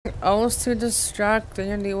else to distract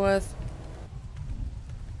Andy with?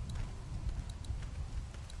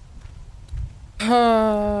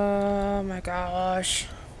 Oh my gosh.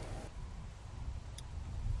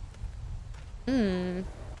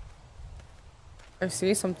 I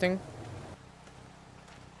see something.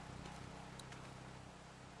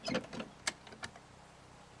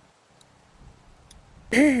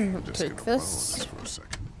 Take this. For a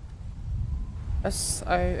second. Yes,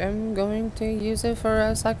 I am going to use it for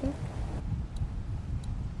a second.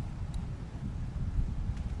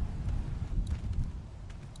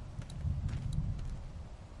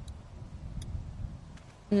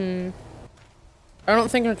 I don't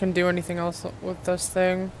think I can do anything else with this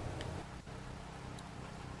thing.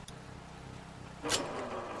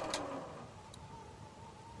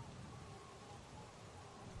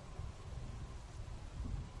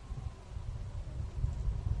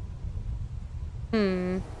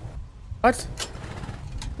 What?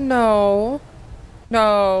 No.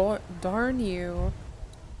 No. Darn you.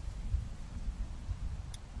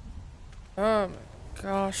 Oh my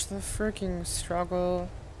gosh, the freaking struggle.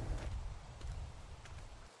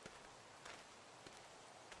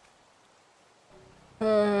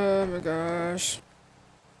 Oh my gosh.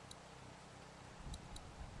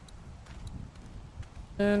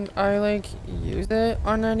 Can I like use it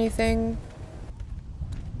on anything?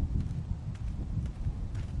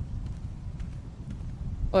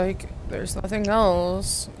 Like, there's nothing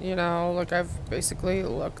else, you know, like I've basically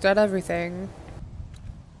looked at everything.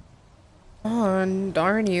 Come on,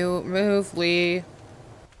 darn you, move, Lee.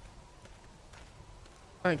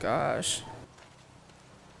 My gosh.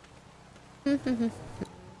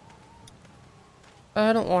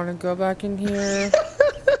 I don't want to go back in here.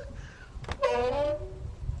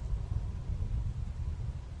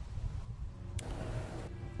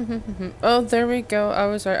 Oh, there we go. I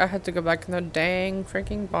was right. I had to go back in the dang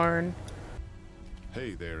freaking barn.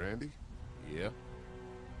 Hey there, Andy. Yeah.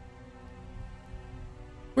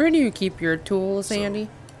 Where do you keep your tools, Andy?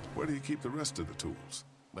 Where do you keep the rest of the tools?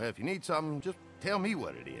 Well, if you need something, just tell me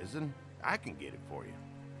what it is, and I can get it for you.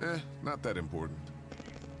 Not that important.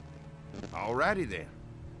 Alrighty then.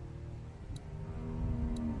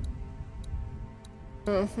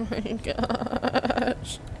 Oh my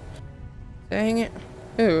gosh. Dang it.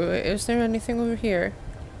 Ooh, is there anything over here?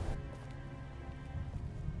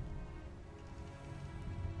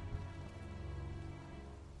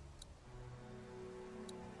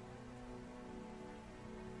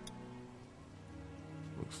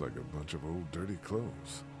 Looks like a bunch of old dirty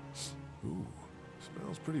clothes. Ooh,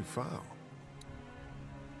 smells pretty foul.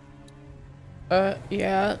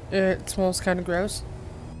 Yeah, it smells kind of gross.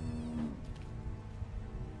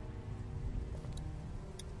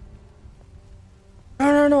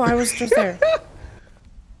 No, I was just there.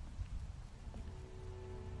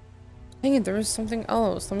 Dang it, there was something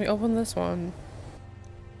else. Let me open this one.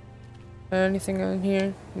 Anything in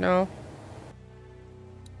here? No.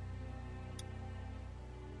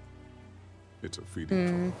 It's a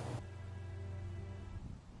feeding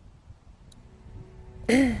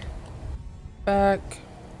trough. Back.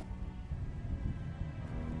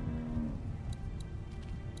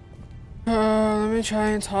 Let me try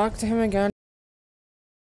and talk to him again.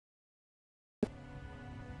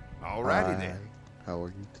 Alrighty then. How are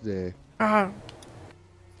you today?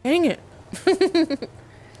 Dang it.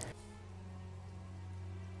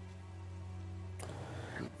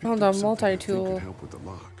 Found a multi-tool. Help with the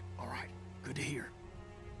lock. Alright, good to hear.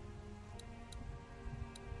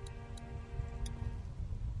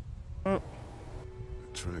 I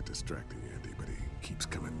tried distracting Andy, but he keeps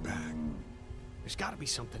coming back. There's gotta be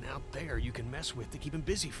something out there you can mess with to keep him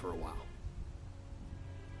busy for a while.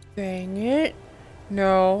 Dang it.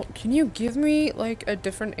 No. Can you give me, like, a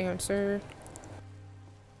different answer?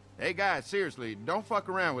 Hey guys, seriously, don't fuck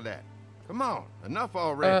around with that. Come on, enough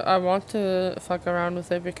already. I want to fuck around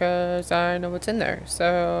with it because I know what's in there,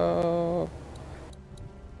 so...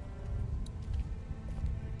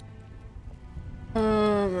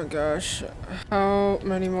 Oh my gosh. How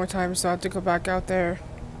many more times do I have to go back out there?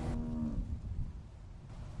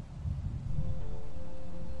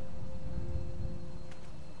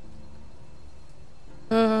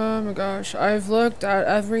 Oh my gosh, I've looked at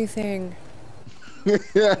everything.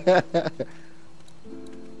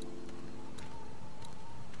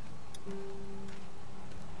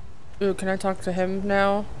 Ooh, can I talk to him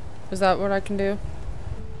now? Is that what I can do?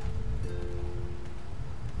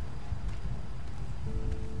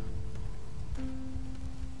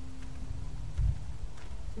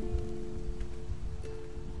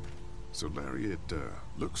 So, Larry, it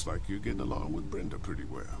looks like you're getting along with Brenda pretty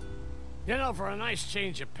well. You know, for a nice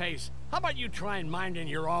change of pace, How about you try minding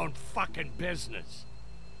your own fucking business?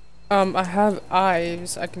 I have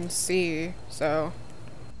eyes, I can see, so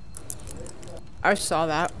I saw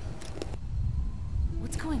that.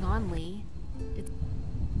 What's going on, Lee?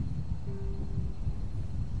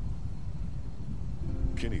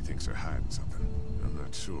 Kenny thinks they're hiding something. I'm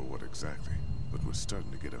not sure what exactly, but we're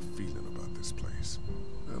starting to get a feeling about this place.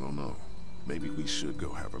 I don't know. Maybe we should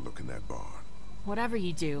go have a look in that barn. Whatever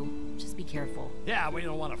you do, just be careful. Yeah, we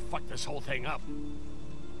don't want to fuck this whole thing up.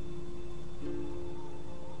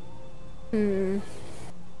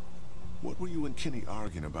 What were you and Kenny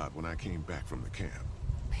arguing about when I came back from the camp?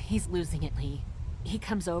 He's losing it, Lee. He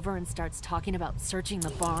comes over and starts talking about searching the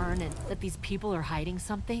barn and that these people are hiding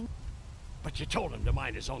something. But you told him to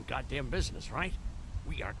mind his own goddamn business, right?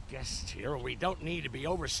 We are guests here, and we don't need to be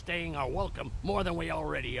overstaying our welcome more than we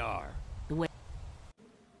already are.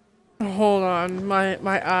 Hold on, my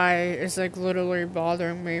eye is like literally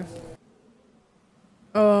bothering me.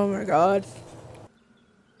 Oh my god.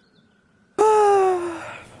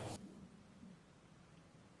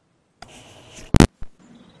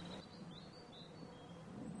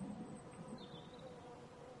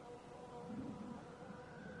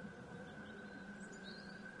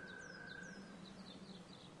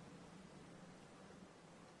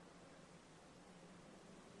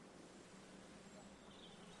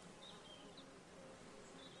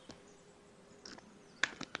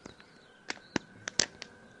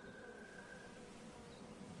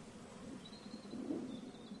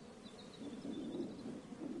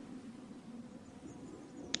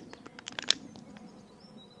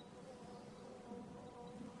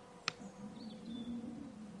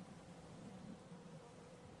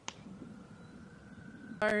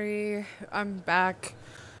 Sorry, I'm back.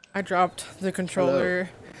 I dropped the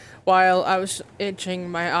controller while I was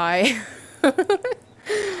itching my eye. Oh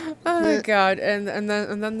my god, and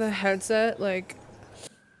then the headset like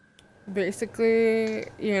basically,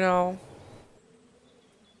 you know,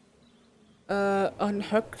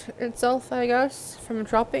 unhooked itself, I guess, from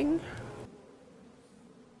dropping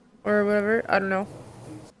or whatever. I don't know.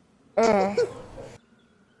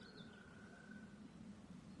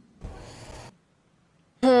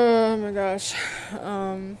 Oh my gosh.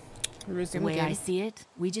 The Resume way I game. see it,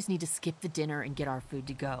 we just need to skip the dinner and get our food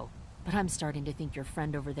to go. But I'm starting to think your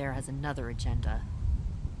friend over there has another agenda.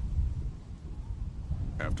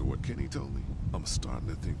 After what Kenny told me, I'm starting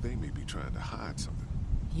to think they may be trying to hide something.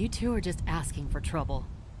 You two are just asking for trouble.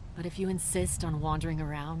 But if you insist on wandering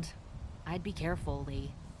around, I'd be careful,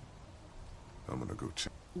 Lee. I'm gonna go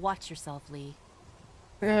check. Watch yourself, Lee.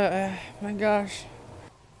 My gosh.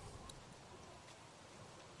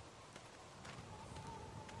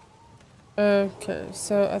 Okay,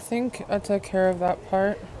 so I think I took care of that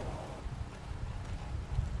part.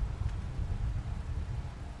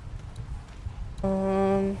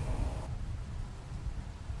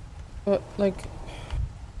 But like,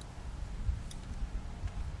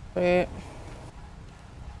 wait.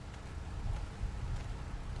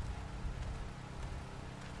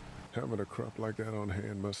 Having a crop like that on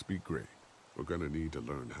hand must be great. We're gonna need to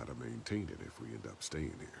learn how to maintain it if we end up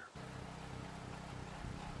staying here.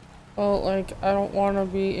 Well, like, I don't want to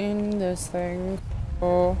be in this thing.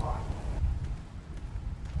 So,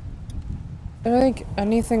 is there like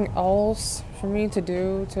anything else for me to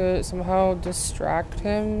do to somehow distract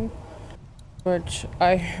him? Which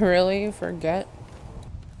I really forget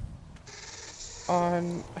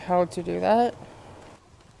on how to do that.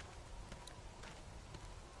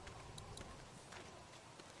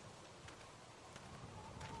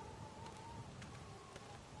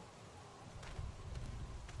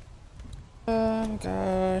 Oh my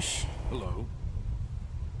gosh. Hello.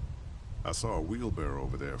 I saw a wheelbarrow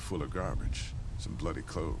over there full of garbage. Some bloody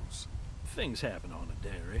clothes. Things happen on a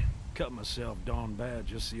dairy. Cut myself darn bad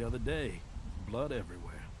just the other day. Blood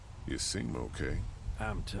everywhere. You seem okay.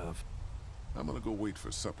 I'm tough. I'm gonna go wait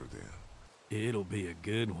for supper then. It'll be a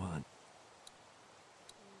good one.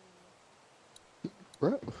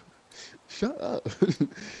 Bro, shut up.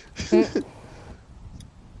 Hope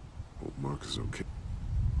Mark is okay.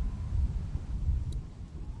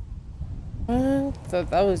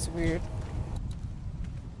 That was weird.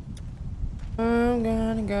 I'm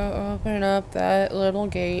gonna go open up that little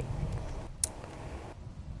gate.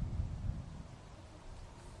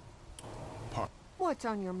 What's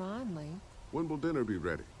on your mind, Lee? When will dinner be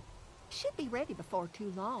ready? Should be ready before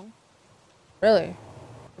too long. Really?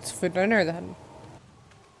 What's for dinner then?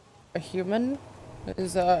 A human?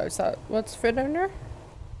 Is that what's for dinner?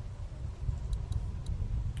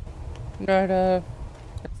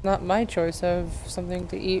 It's not my choice of something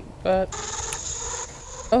to eat, but...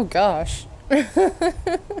 Oh gosh.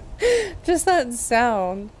 Just that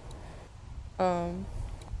sound.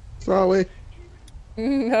 Sorry.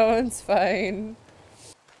 No, it's fine.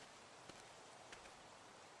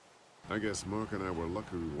 I guess Mark and I were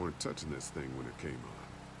lucky we weren't touching this thing when it came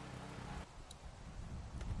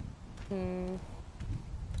on.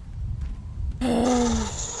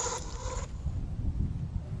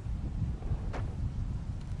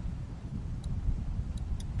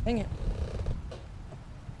 Dang it.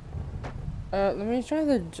 Let me try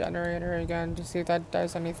the generator again to see if that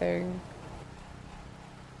does anything.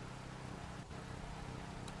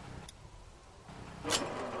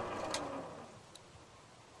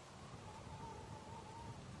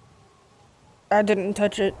 I didn't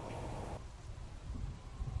touch it.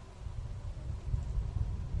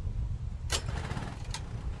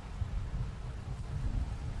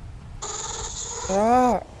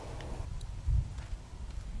 Ah.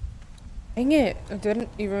 Dang it, it didn't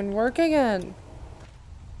even work again.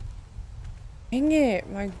 Dang it,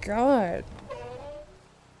 my god.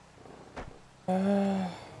 I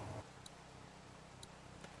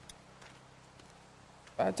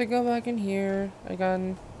have to go back in here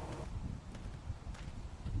again.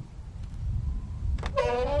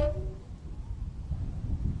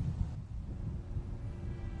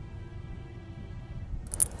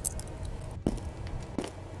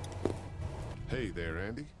 Hey there,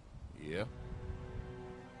 Andy. Yeah.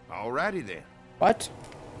 Alrighty then. What?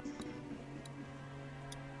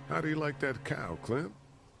 How do you like that cow, Clint?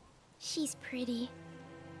 She's pretty.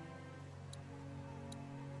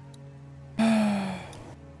 I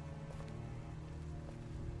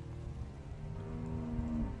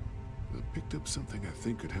picked up something I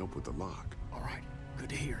think could help with the lock. All right, good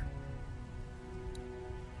to hear.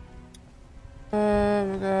 Oh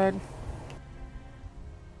my god.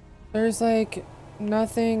 There's like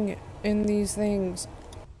nothing in these things.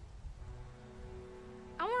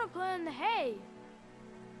 I want to play in the hay.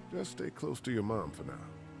 Just stay close to your mom for now.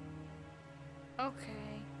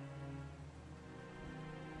 Okay.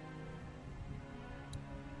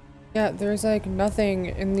 Yeah, there's like nothing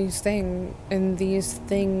in these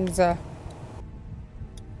things.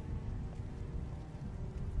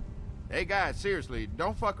 Hey guys, seriously,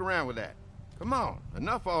 don't fuck around with that. Come on,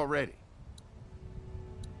 enough already.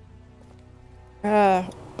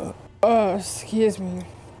 Excuse me.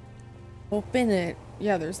 Open it.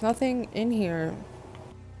 Yeah, there's nothing in here.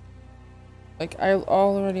 Like, I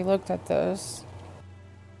already looked at this.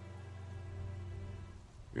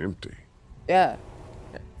 Empty. Yeah.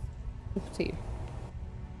 Empty.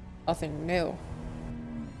 Nothing new.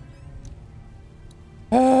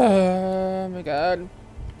 Oh my god.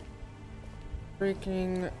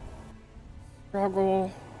 Freaking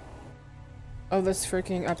struggle of this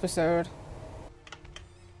freaking episode.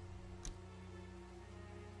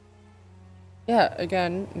 Yeah,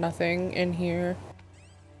 again, nothing in here.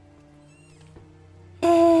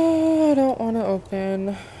 I don't want to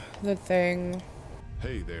open the thing.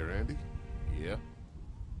 Hey there, Andy. Yeah.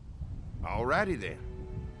 Alrighty then.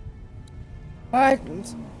 What?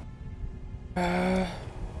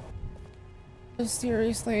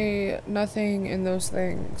 Seriously, nothing in those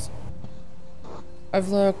things. I've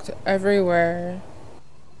looked everywhere.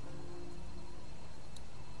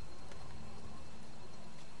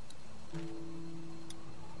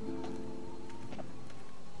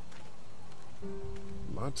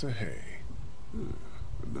 Lots of hay.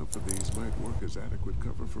 Enough of these might work as adequate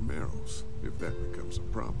cover from arrows, if that becomes a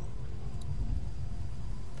problem.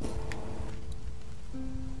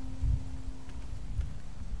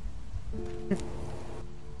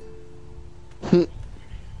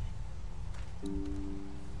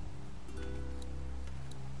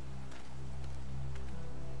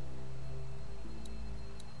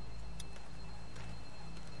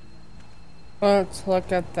 Let's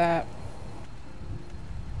look at that.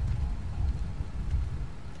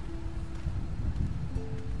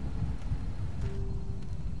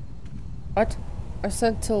 What? I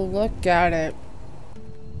said to look at it.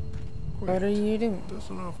 What are you doing?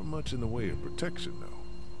 Doesn't offer much in the way of protection, though.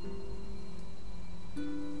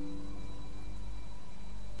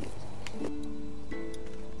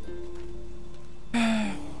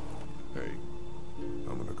 Hey,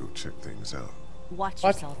 I'm gonna go check things out. Watch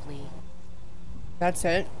What? yourself, Lee. That's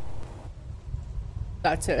it.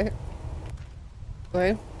 That's it.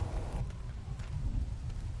 Wait.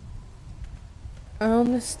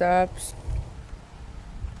 On the steps.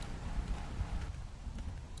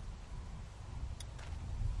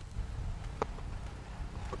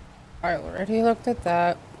 I already looked at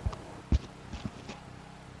that.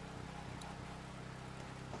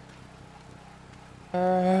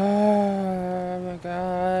 Oh my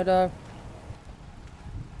god.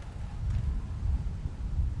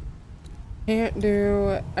 Can't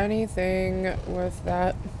do anything with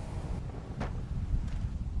that.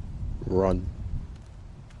 Run.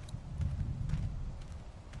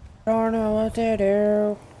 Don't know what to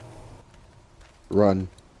do. Run.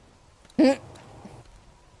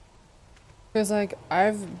 Because, like,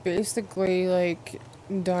 I've basically, like,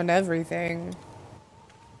 done everything.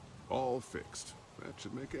 All fixed. That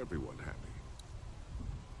should make everyone happy.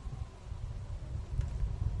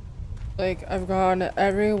 Like, I've gone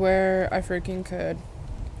everywhere I freaking could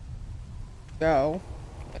go.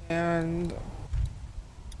 And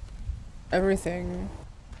everything.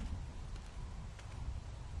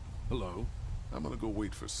 Hello. I'm gonna go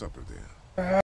wait for supper then.